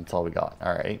 nothing. That's all we got.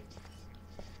 Alright.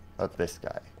 About this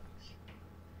guy.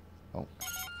 Oh.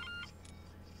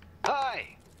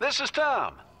 Hi, this is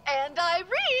Tom. And Irene!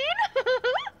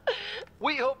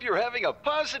 We hope you're having a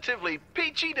positively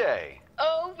peachy day.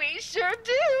 Oh, we sure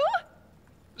do!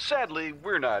 Sadly,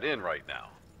 we're not in right now.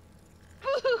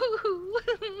 Boo!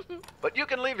 But you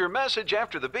can leave your message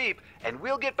after the beep, and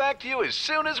we'll get back to you as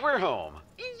soon as we're home.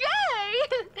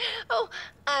 Yay! Oh,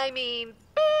 I mean,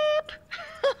 beep!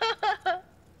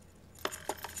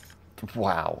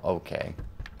 Wow, okay.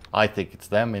 I think it's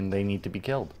them and they need to be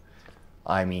killed.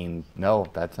 I mean, no,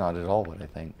 that's not at all what I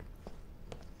think.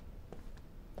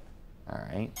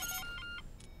 Alright.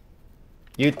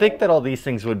 You'd think that all these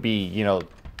things would be, you know,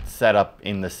 set up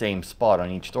in the same spot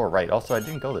on each door, right? Also, I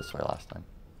didn't go this way last time.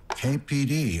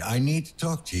 KPD, I need to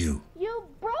talk to you. You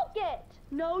broke it!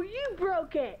 No, you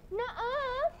broke it!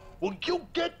 Nuh-uh! Will you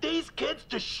get these kids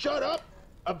to shut up?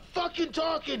 I'm fucking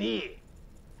talking here.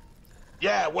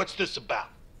 Yeah, what's this about?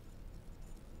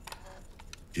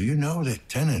 Do you know the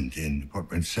tenant in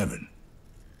apartment 7?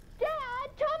 Dad,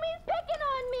 Tommy's picking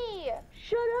on me!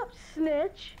 Shut up,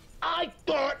 snitch! I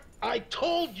thought I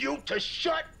told you to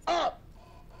shut up!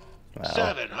 Wow.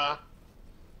 7, huh?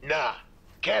 Nah,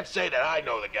 can't say that I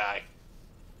know the guy.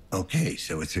 Okay,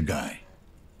 so it's a guy.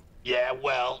 Yeah,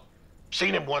 well,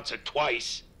 seen him once or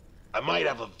twice. I might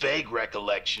have a vague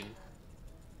recollection.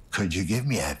 Could you give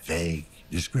me a vague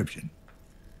description?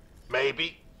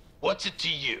 Maybe. What's it to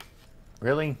you?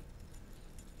 Really?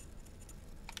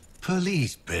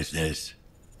 Police business.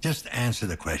 Just answer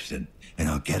the question, and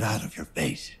I'll get out of your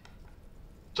face.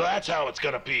 So that's how it's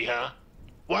gonna be, huh?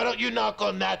 Why don't you knock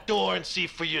on that door and see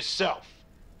for yourself?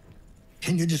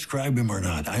 Can you describe him or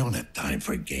not? I don't have time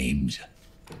for games.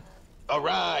 All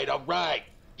right.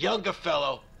 Younger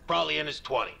fellow, probably in his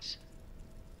 20s.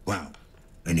 Wow.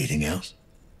 Anything else?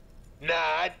 Nah,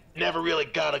 I never really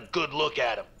got a good look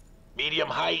at him. Medium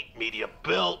height, medium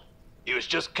built. He was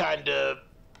just kinda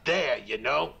there, you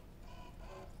know?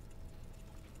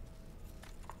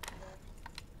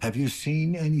 Have you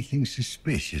seen anything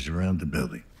suspicious around the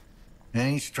building?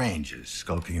 Any strangers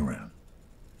skulking around?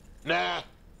 Nah,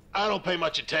 I don't pay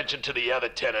much attention to the other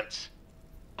tenants.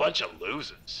 Bunch of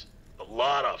losers. A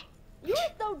lot of them. You're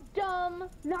so dumb!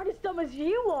 Not as dumb as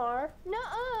you are!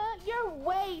 Nuh-uh, you're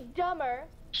way dumber!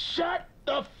 Shut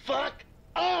the fuck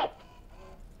up!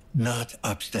 Not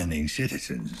upstanding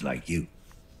citizens like you.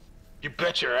 You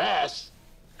bet your ass.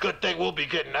 Good thing we'll be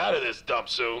getting out of this dump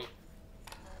soon.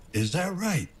 Is that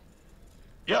right?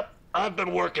 Yep, I've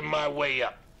been working my way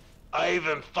up. I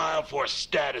even filed for a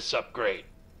status upgrade.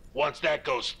 Once that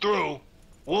goes through,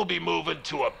 we'll be moving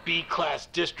to a B-class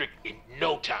district in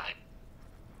no time.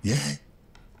 Yeah?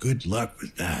 Good luck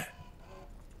with that.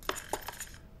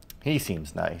 He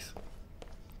seems nice.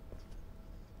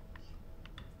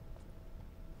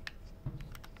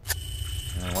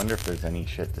 I wonder if there's any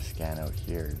shit to scan out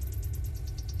here.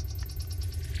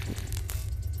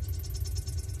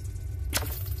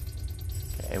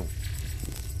 Okay.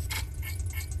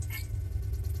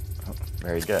 Oh,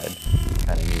 very good.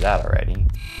 Kind of knew that already.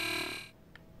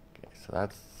 Okay, so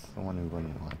that's the one who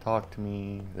wouldn't want to talk to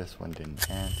me. This one didn't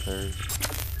answer.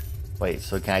 Wait,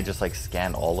 so can I just like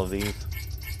scan all of these?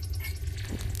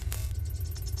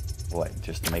 What,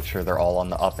 just to make sure they're all on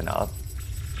the up and up?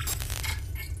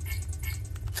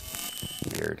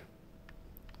 Weird.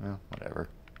 Well, whatever.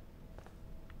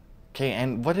 Okay,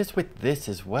 and what is with this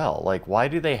as well? Like, why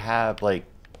do they have, like...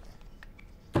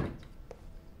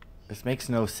 This makes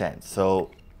no sense.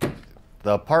 So,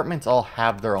 the apartments all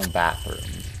have their own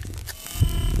bathrooms.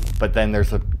 But then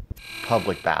there's a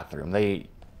public bathroom. They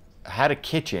had a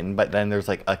kitchen, but then there's,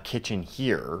 like, a kitchen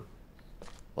here.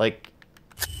 Like,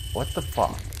 what the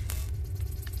fuck?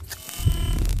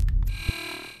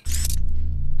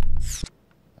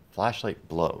 Flashlight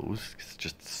blows. It's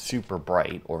just super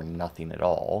bright or nothing at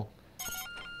all.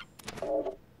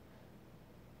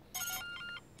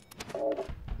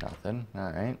 Nothing.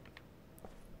 Alright.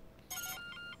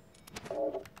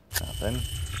 Nothing.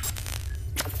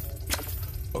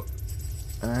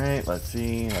 Alright, let's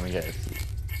see. Let me get...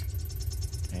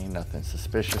 Okay, nothing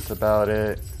suspicious about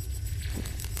it.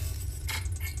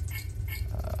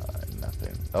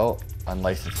 Oh,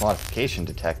 unlicensed modification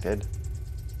detected.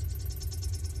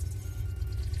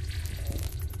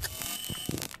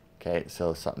 Okay,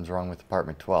 so something's wrong with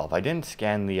apartment 12. I didn't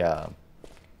scan the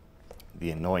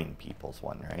annoying people's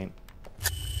one, right?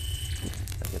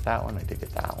 Did I get that one? I did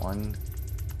get that one.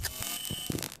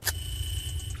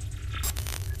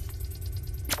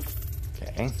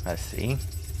 Okay, let's see.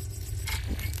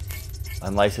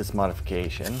 Unlicensed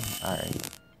modification. Alright.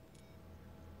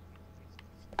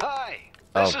 Hi,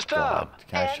 this is Tom. God.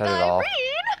 Can I shut it off?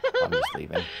 I'm just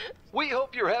leaving. We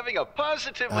hope you're having a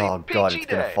positively Oh God, peachy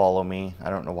it's gonna day. follow me. I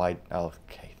don't know why. Oh,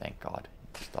 okay, thank God.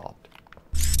 It stopped.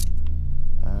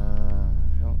 I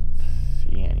don't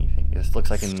see anything. This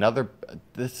looks like another...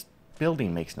 This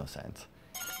building makes no sense.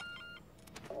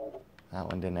 That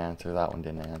one didn't answer. That one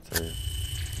didn't answer.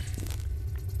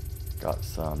 Got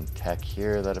some tech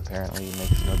here that apparently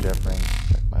makes no difference.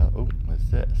 Check my... Oh, what's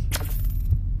this?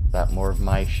 Is that more of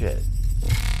my shit?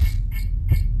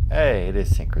 Hey, it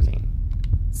is Synchrosine.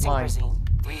 Synchrosine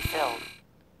refilled.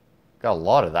 Got a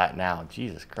lot of that now.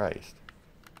 Jesus Christ.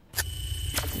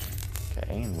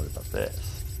 Okay, and what about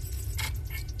this?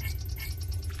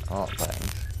 Oh,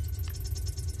 thanks.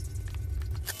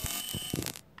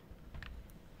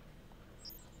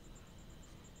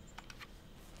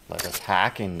 Let us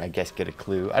hack and I guess get a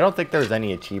clue. I don't think there's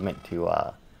any achievement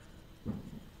to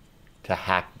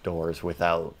hack doors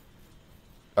without,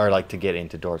 or like to get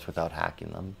into doors without hacking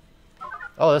them.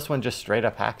 Oh, this one just straight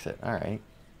up hacks it. All right.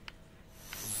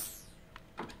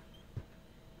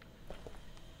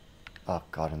 Oh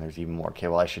God, and there's even more. Okay,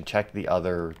 well I should check the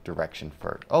other direction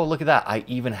first. Oh, look at that. I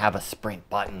even have a sprint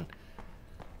button.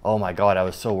 Oh my God, I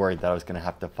was so worried that I was gonna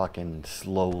have to fucking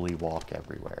slowly walk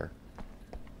everywhere.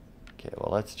 Okay,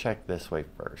 well let's check this way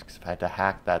first, because if I had to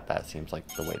hack that, that seems like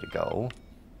the way to go.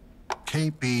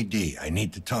 KPD, I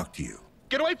need to talk to you.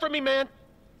 Get away from me, man.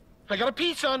 I got a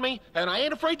piece on me, and I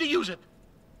ain't afraid to use it.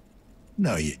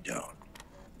 No, you don't.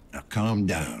 Now calm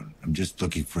down. I'm just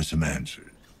looking for some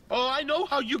answers. Oh, I know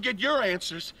how you get your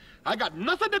answers. I got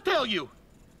nothing to tell you.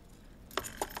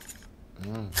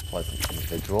 Pleasant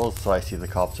individuals. So I see the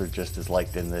cops are just as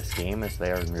liked in this game as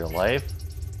they are in real life.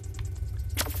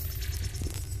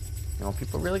 You know,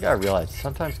 people really gotta realize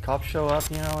sometimes cops show up,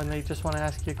 you know, and they just want to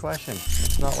ask you a question.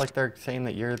 It's not like they're saying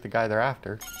that you're the guy they're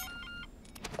after.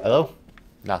 Hello?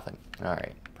 Nothing.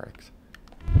 Alright, pricks.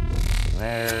 Nothing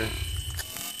there.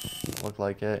 Look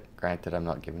like it. Granted, I'm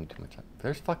not giving too much time.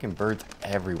 There's fucking birds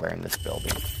everywhere in this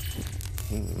building.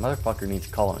 Motherfucker needs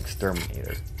to call an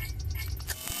exterminator.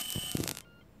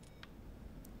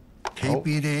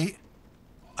 KPD,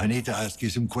 I need to ask you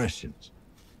some questions.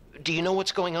 Do you know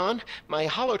what's going on? My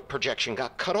holo projection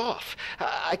got cut off.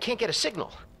 I can't get a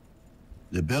signal.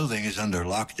 The building is under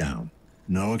lockdown.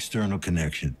 No external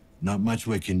connection. Not much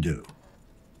we can do.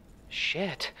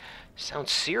 Shit.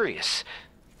 Sounds serious.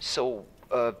 So,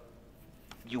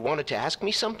 you wanted to ask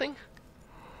me something?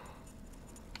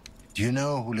 Do you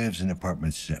know who lives in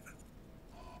apartment 7?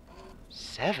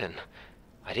 7?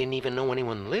 I didn't even know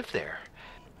anyone lived there.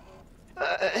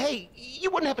 Hey,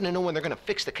 you wouldn't happen to know when they're gonna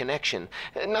fix the connection.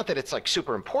 Not that it's like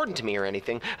super important to me or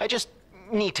anything. I just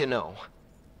need to know.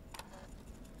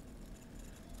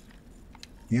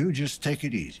 You just take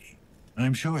it easy.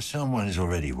 I'm sure someone is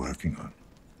already working on it.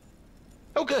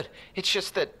 Oh, good. It's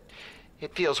just that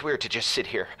it feels weird to just sit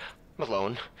here,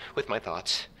 alone, with my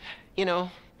thoughts. You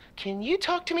know, can you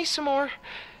talk to me some more?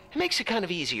 It makes it kind of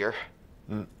easier.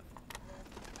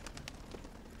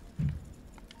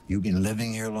 You been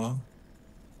living here long?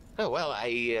 Oh, well,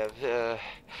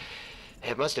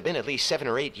 it must have been at least 7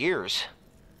 or 8 years.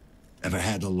 Ever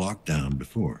had a lockdown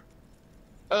before?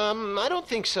 I don't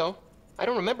think so. I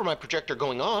don't remember my projector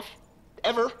going off.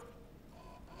 Ever.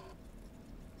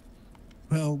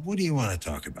 Well, what do you want to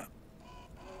talk about?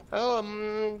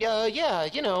 Yeah,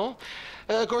 you know.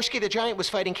 Gorski the Giant was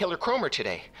fighting Killer Cromer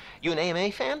today. You an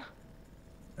AMA fan?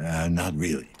 Not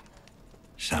really.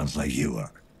 Sounds like you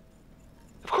are.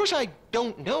 Of course I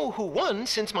don't know who won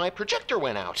since my projector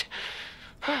went out.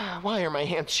 Why are my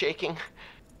hands shaking?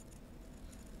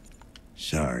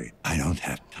 Sorry, I don't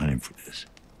have time for this.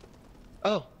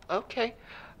 Oh, okay.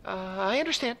 I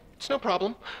understand. It's no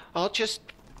problem. I'll just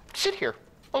sit here,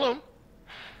 alone.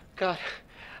 God,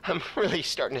 I'm really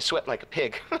starting to sweat like a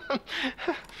pig.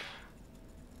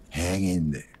 Hang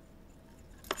in there.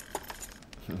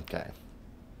 Okay.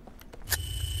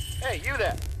 Hey, you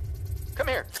there. Come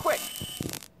here, quick.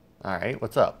 Alright,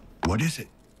 what's up? What is it?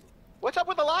 What's up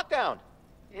with the lockdown?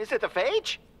 Is it the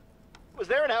phage? Was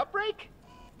there an outbreak?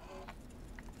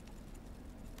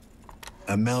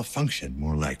 A malfunction,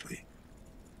 more likely.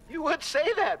 You would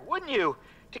say that, wouldn't you?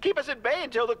 To keep us at bay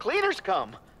until the cleaners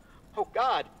come. Oh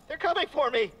God, they're coming for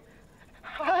me.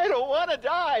 I don't want to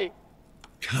die.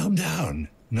 Calm down.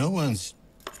 No one's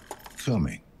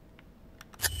coming.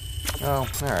 Oh,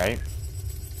 alright.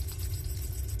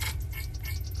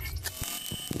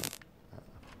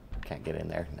 Can't get in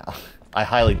there? No. I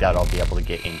highly doubt I'll be able to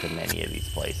get into many of these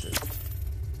places.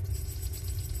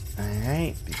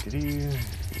 Alright.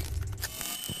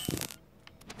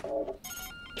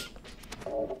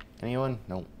 Anyone?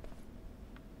 Nope.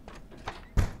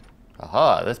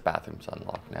 Aha, this bathroom's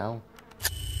unlocked now.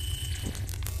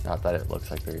 Not that it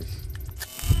looks like there's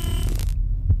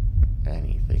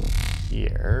anything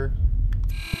here.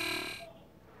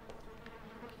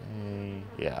 Okay.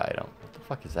 Yeah, I don't. What the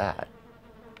fuck is that?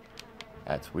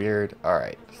 That's weird.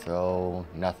 Alright, so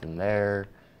nothing there.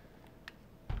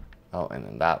 Oh, and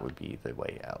then that would be the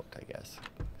way out, I guess.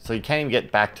 So you can't even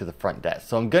get back to the front desk.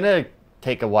 So I'm gonna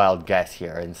take a wild guess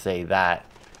here and say that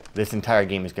this entire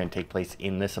game is going to take place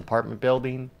in this apartment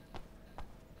building.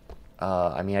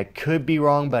 I mean, I could be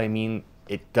wrong, but I mean,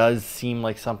 it does seem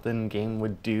like something game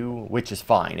would do, which is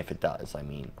fine if it does. I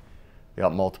mean, they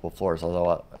got multiple floors,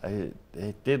 although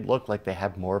it did look like they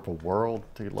had more of a world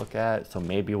to look at, so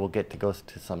maybe we'll get to go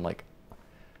to some, like,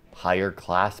 higher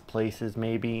class places,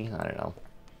 maybe. I don't know.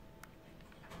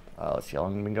 Let's see how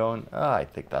long we've been going. I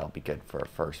think that'll be good for a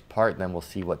first part, then we'll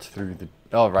see what's through the...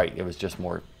 Oh, right, it was just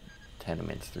more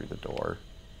tenements through the door.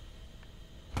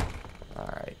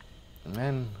 Alright. And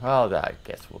then, well, I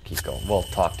guess we'll keep going. We'll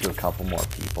talk to a couple more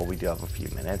people. We do have a few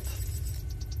minutes.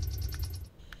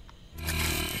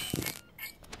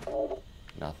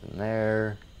 Nothing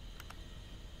there.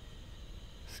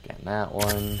 Scan that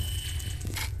one.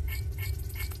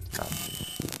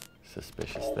 Nothing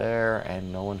suspicious there,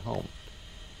 and no one home.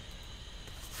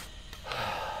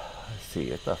 Let's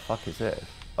see, what the fuck is this?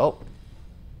 Oh.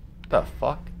 What the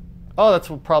fuck? Oh, that's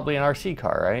probably an RC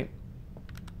car, right?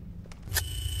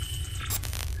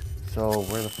 So,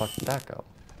 where the fuck did that go?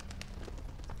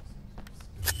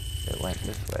 It went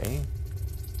this way.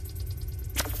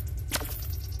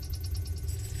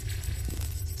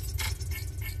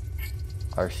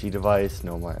 RC device,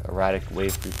 no more erratic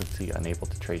wave frequency, unable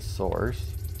to trace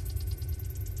source.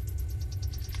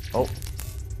 Oh.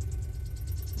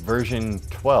 Version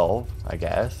 12, I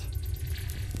guess.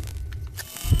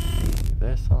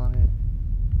 This on it.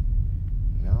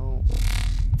 No.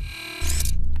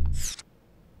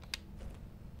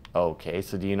 Okay,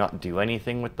 so do you not do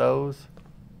anything with those?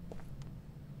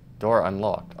 Door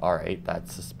unlocked. Alright,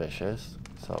 that's suspicious.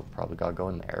 So probably gotta go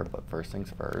in there, but first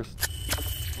things first.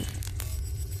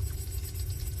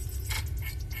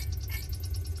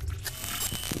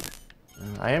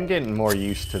 I am getting more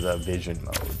used to the vision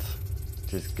modes,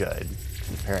 which is good.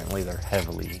 Apparently they're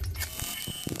heavily...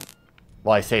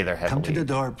 Well, I say they're heavily... Come to the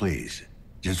door, please.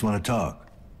 Just want to talk.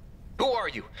 Who are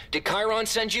you? Did Chiron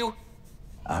send you?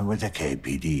 I'm with the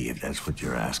KPD, if that's what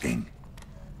you're asking.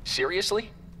 Seriously?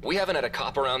 We haven't had a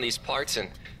cop around these parts in...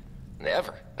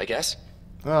 ever, I guess.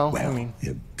 Well, Well, I mean...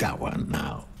 you've got one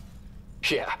now.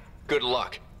 Yeah, good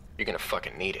luck. You're gonna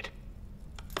fucking need it.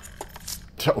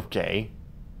 Okay.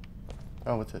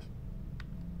 Oh, what's this?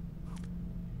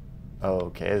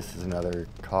 Okay, this is another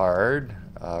card.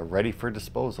 Ready for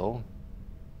disposal.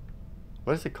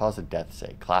 What does it cause a death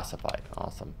say? Classified.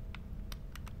 Awesome.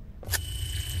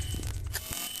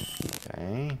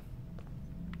 Okay.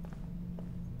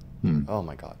 Oh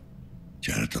my god.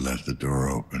 Janitor left the door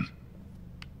open.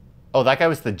 Oh, that guy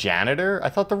was the janitor? I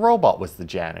thought the robot was the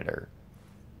janitor.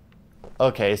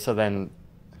 Okay, so then...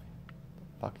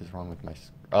 What the fuck is wrong with my...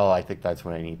 Oh, I think that's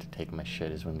when I need to take my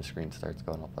shit, is when the screen starts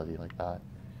going all fuzzy like that.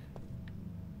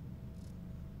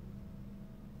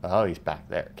 Oh, he's back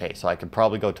there. Okay, so I could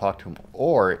probably go talk to him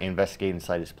or investigate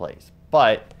inside his place.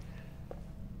 But,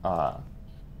 I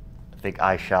think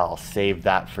I shall save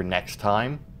that for next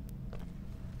time.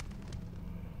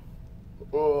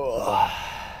 Ugh.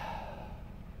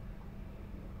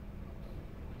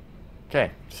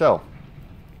 Okay, so,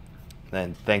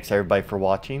 then thanks everybody for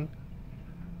watching.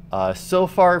 So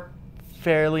far,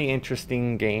 fairly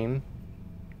interesting game.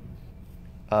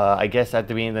 I guess at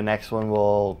the beginning of the next one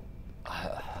we'll...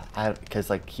 because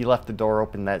like he left the door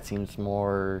open, that seems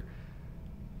more...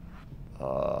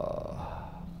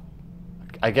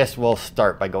 I guess we'll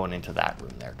start by going into that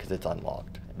room there, because it's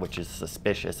unlocked, which is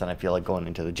suspicious, and I feel like going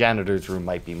into the janitor's room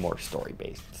might be more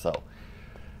story-based. So,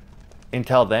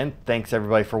 until then, thanks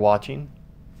everybody for watching,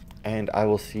 and I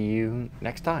will see you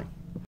next time.